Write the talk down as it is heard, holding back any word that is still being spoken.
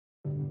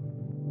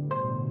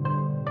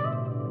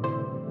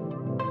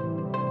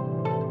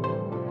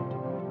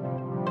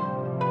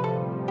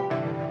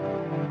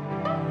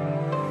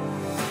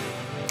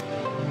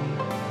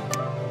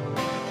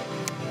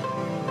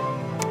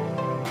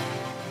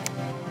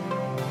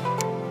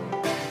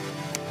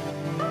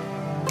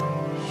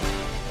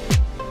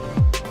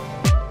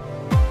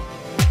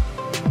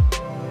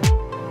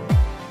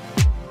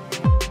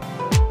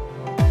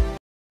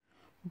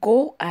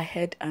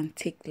ahead and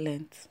take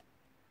length.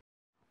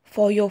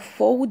 For your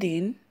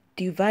folding,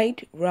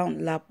 divide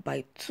round lap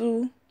by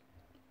 2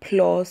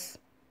 plus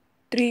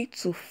 3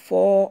 to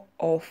 4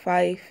 or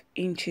 5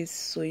 inches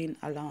sewing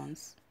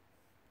allowance.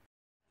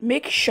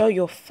 Make sure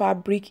your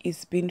fabric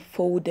is being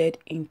folded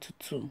into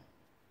 2.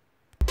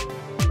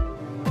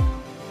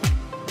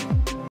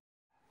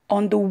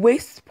 On the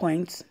waist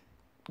point,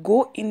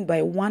 go in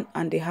by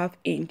 1.5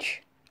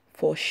 inch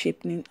for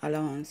shaping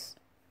allowance.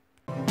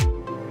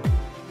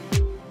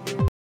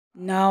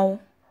 Now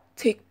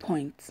take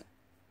point.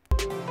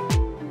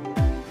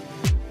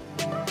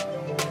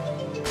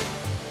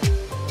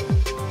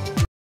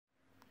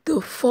 The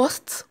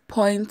first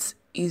point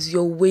is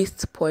your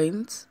waist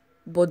point,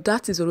 but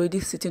that is already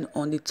sitting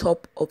on the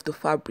top of the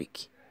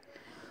fabric.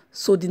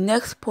 So the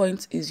next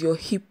point is your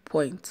hip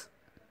point,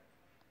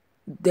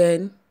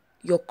 then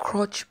your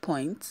crotch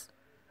point,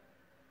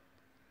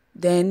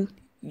 then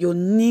your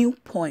knee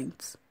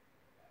point,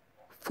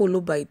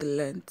 followed by the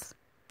length.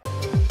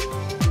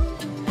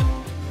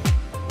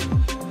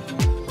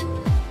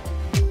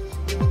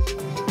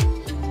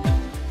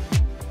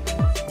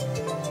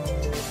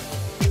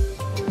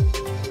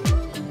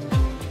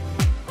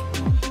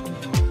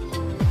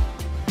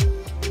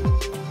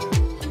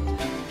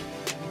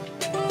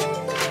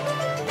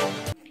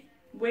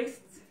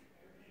 Waist,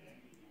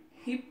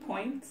 hip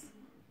point,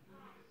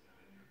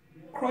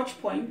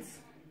 crotch point,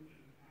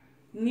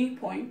 knee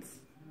point,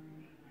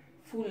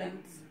 full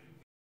length.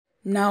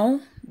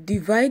 Now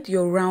divide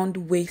your round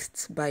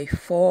waist by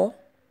 4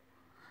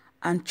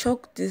 and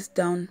chalk this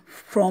down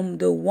from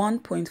the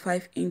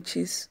 1.5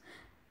 inches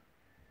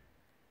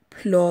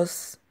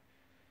plus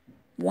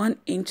 1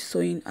 inch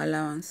sewing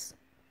allowance.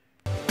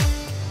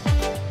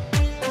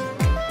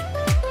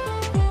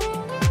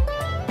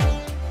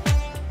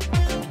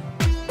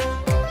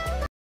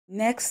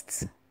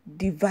 Next,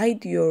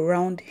 divide your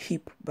round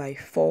hip by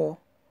 4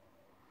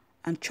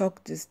 and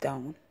chalk this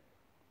down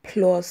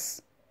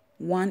plus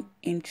 1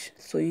 inch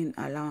sewing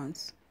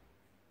allowance.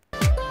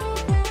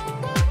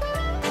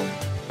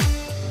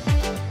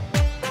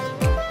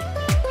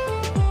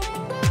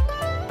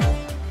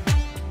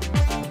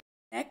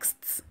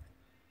 Next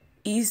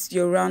is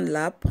your round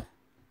lap.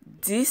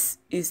 This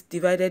is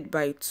divided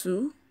by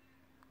 2.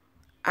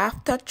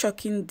 After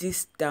chalking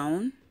this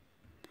down,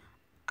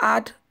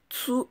 add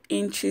 2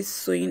 inches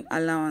sewing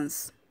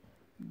allowance.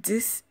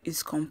 This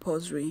is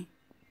compulsory.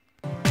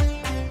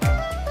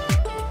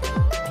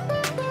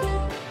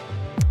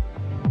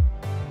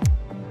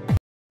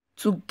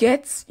 To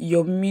get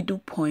your middle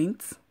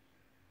point,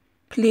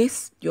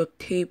 place your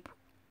tape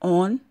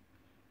on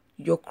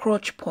your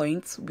crotch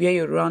point where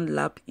your round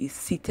lap is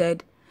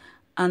seated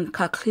and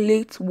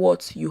calculate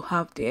what you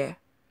have there.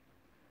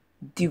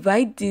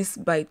 Divide this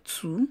by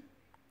 2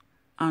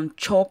 and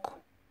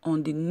chalk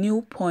on the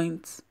new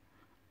point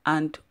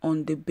and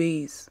on the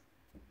base.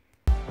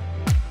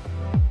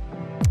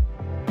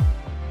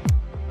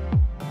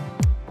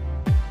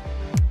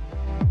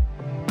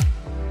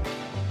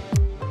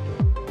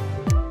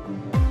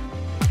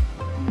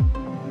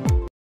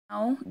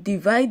 Now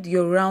divide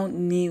your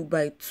round knee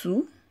by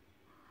 2.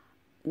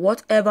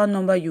 Whatever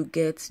number you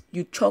get,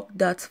 you chalk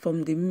that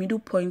from the middle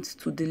point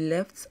to the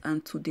left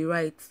and to the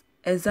right.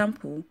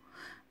 Example,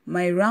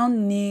 my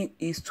round knee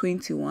is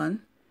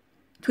 21.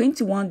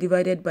 21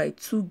 divided by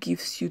 2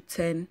 gives you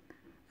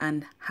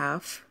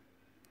 10.5.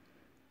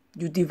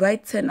 You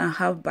divide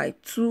 10.5 by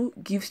 2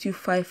 gives you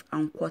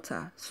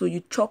 5.25. So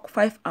you chalk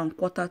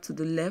 5.25 to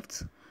the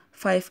left,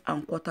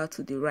 5.25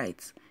 to the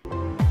right.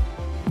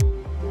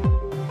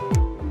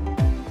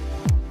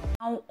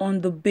 Now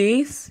on the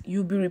base,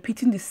 you'll be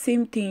repeating the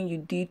same thing you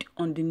did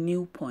on the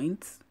new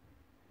point.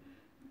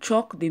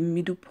 Chalk the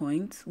middle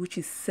point, which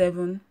is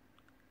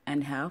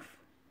 7.5.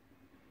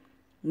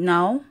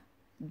 Now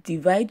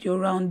divide your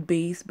round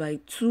base by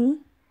 2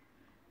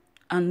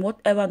 and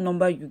whatever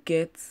number you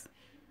get,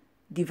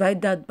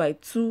 divide that by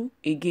 2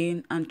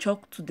 again and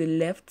chalk to the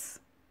left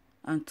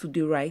and to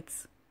the right.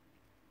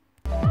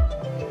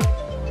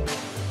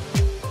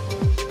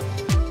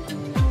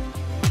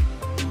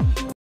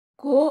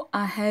 Go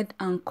ahead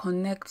and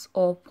connect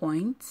all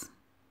points.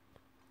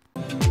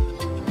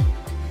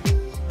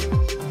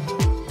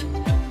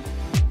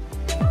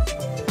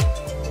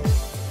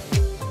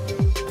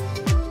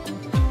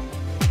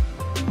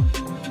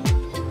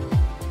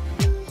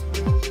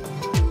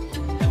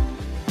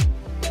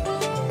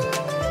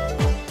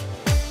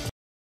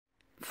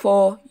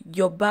 For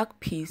your back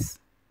piece,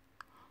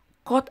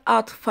 cut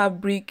out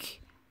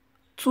fabric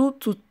 2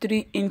 to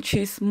 3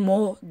 inches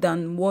more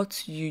than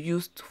what you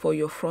used for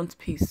your front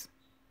piece.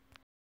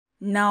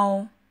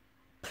 Now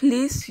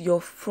place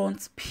your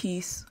front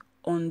piece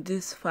on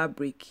this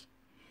fabric.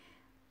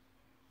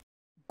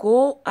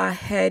 Go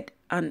ahead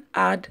and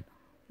add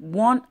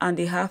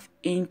 1.5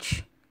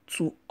 inch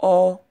to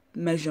all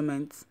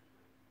measurements.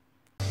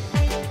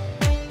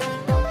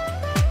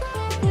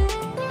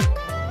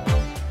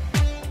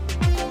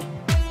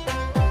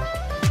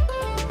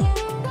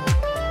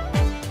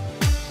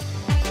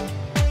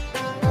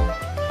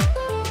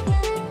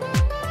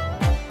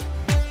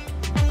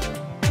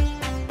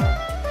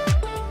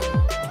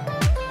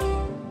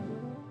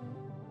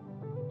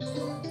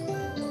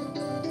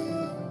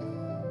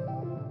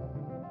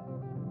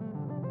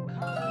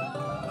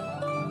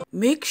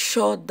 Make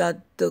sure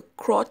that the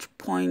crotch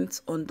point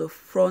on the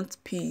front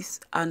piece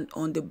and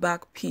on the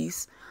back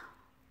piece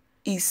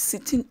is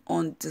sitting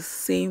on the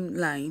same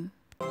line.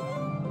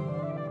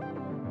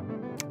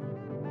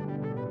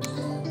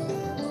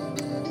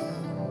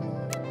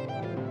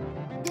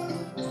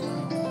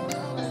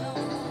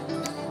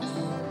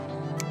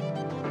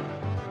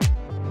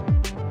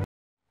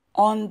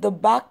 On the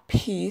back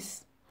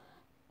piece,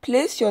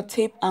 place your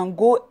tape and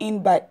go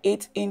in by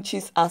 8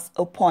 inches as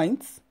a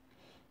point.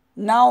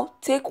 Now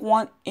take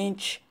 1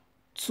 inch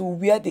to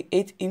where the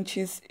 8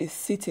 inches is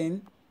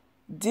sitting.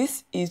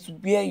 This is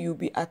where you'll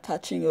be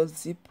attaching your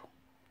zip.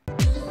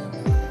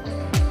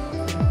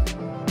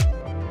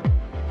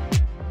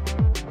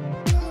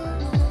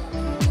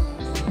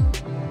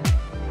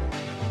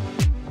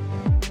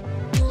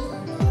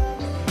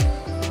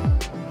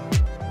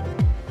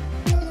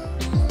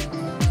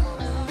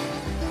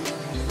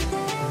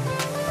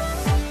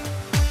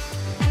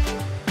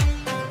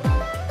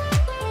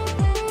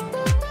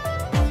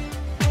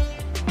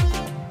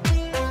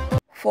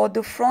 For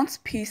the front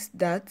piece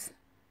dart,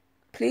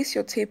 place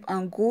your tape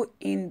and go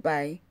in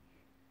by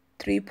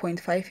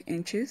 3.5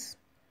 inches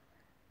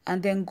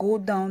and then go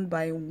down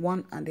by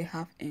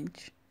 1.5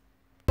 inch.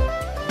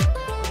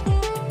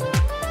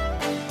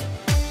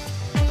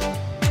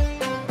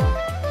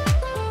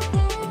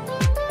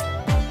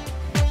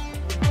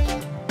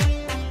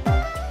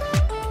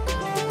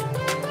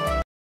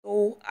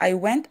 So I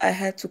went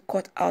ahead to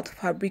cut out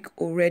fabric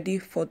already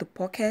for the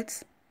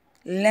pockets.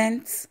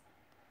 Length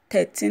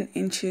 13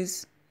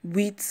 inches,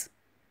 width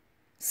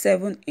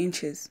 7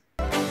 inches.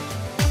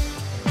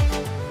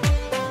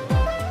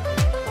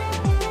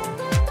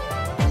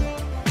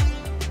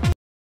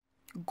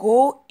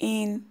 Go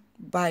in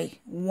by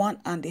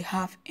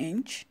 1.5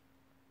 inch,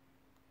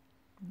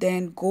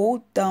 then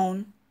go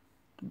down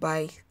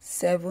by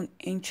 7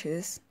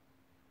 inches.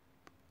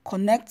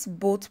 Connect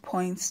both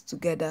points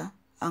together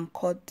and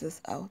cut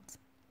this out.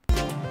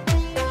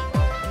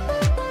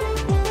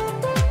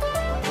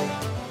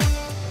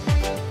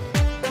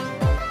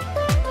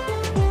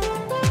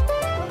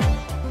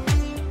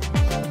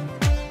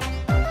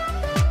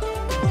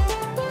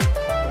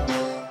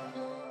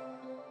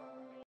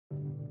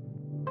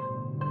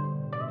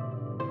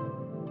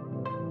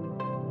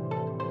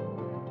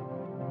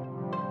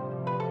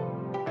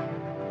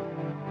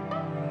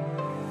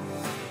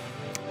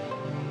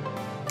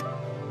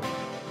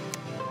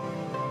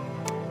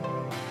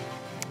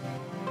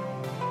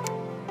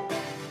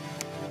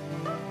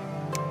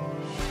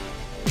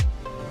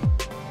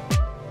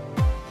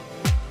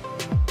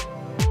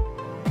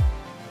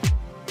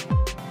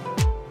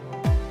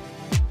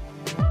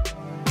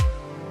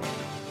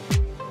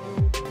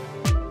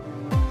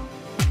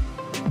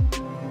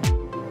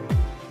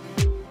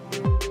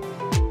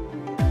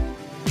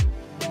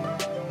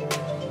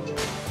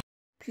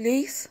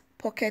 Place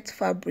pocket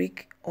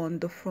fabric on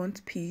the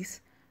front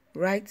piece,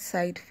 right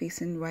side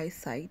facing right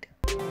side.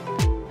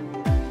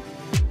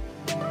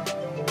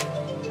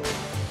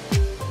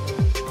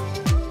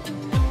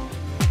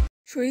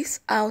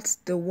 Trace out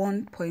the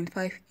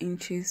 1.5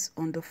 inches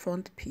on the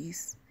front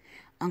piece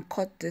and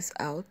cut this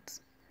out.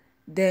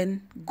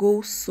 Then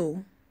go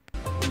sew.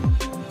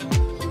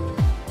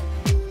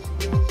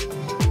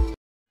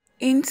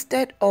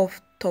 Instead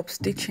of top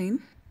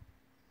stitching,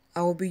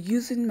 I will be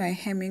using my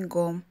hemming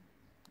gum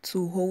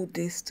to hold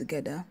this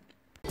together.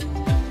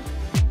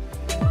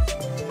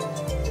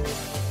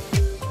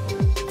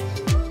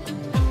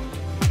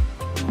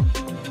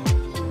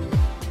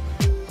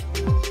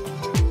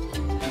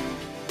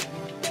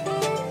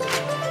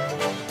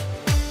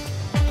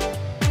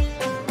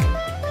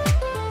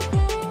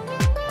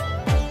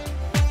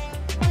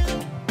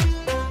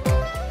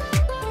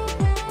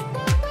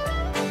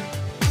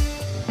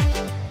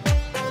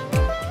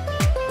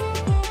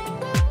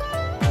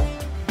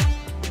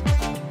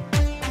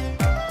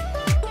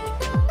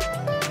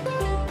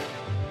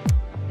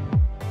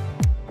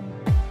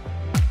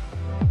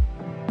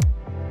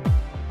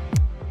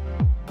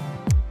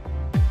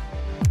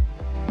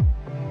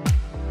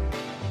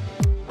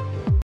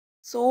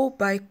 Sew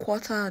by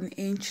 1/4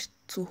 inch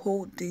to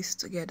hold this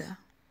together.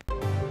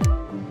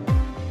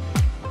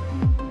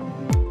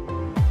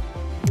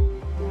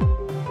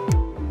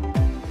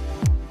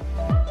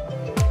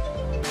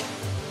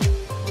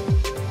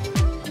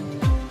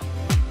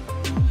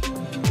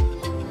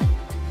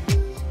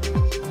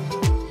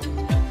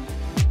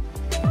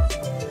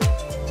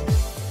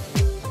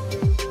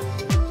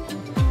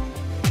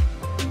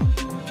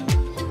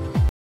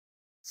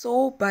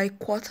 Sew by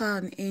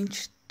 1/4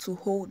 inch to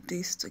hold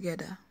this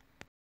together.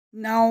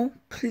 Now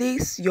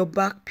place your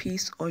back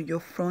piece on your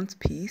front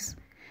piece,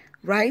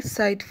 right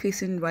side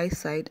facing right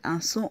side,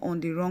 and sew on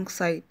the wrong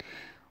side.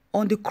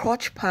 On the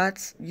crotch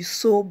part, you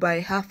sew by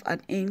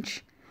 1/2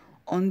 inch.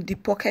 On the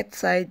pocket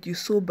side, you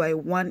sew by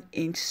 1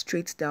 inch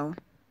straight down.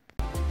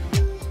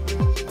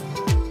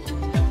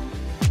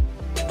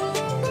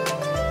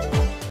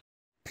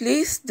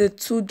 Place the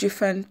two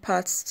different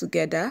parts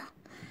together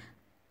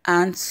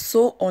and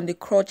sew on the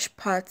crotch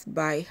part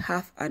by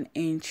 1/2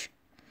 inch.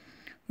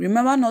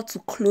 Remember not to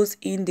close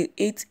in the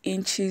 8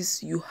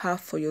 inches you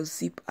have for your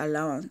zip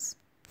allowance.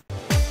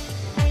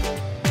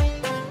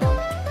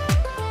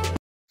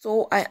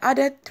 So I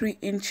added 3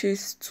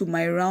 inches to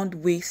my round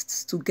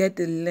waist to get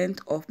the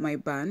length of my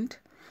band.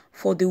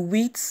 For the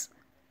width,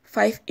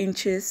 5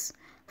 inches,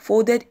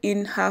 folded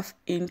in ½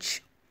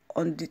 inch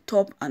on the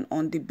top and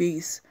on the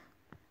base.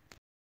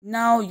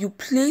 Now you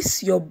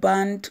place your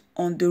band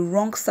on the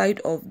wrong side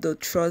of the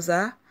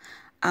trouser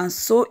and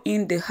sew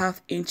in the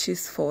 ½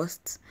 inches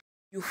first.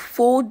 You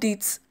fold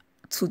it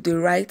to the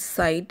right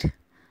side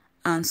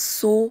and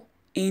sew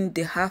in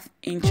the ½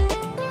 inch.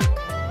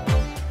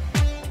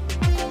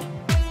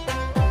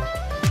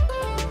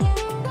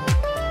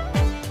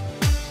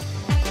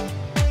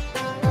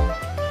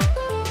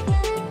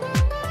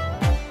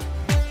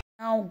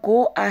 Now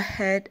go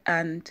ahead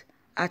and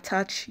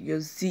attach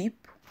your zip.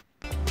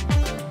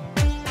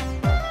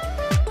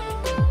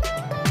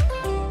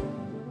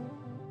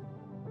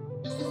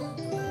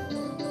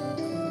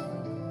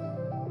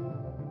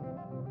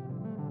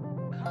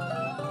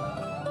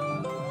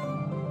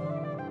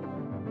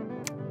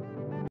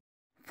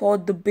 For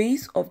the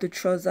base of the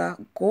trouser,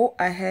 go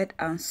ahead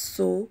and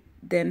sew,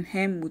 then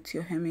hem with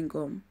your hemming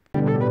gum.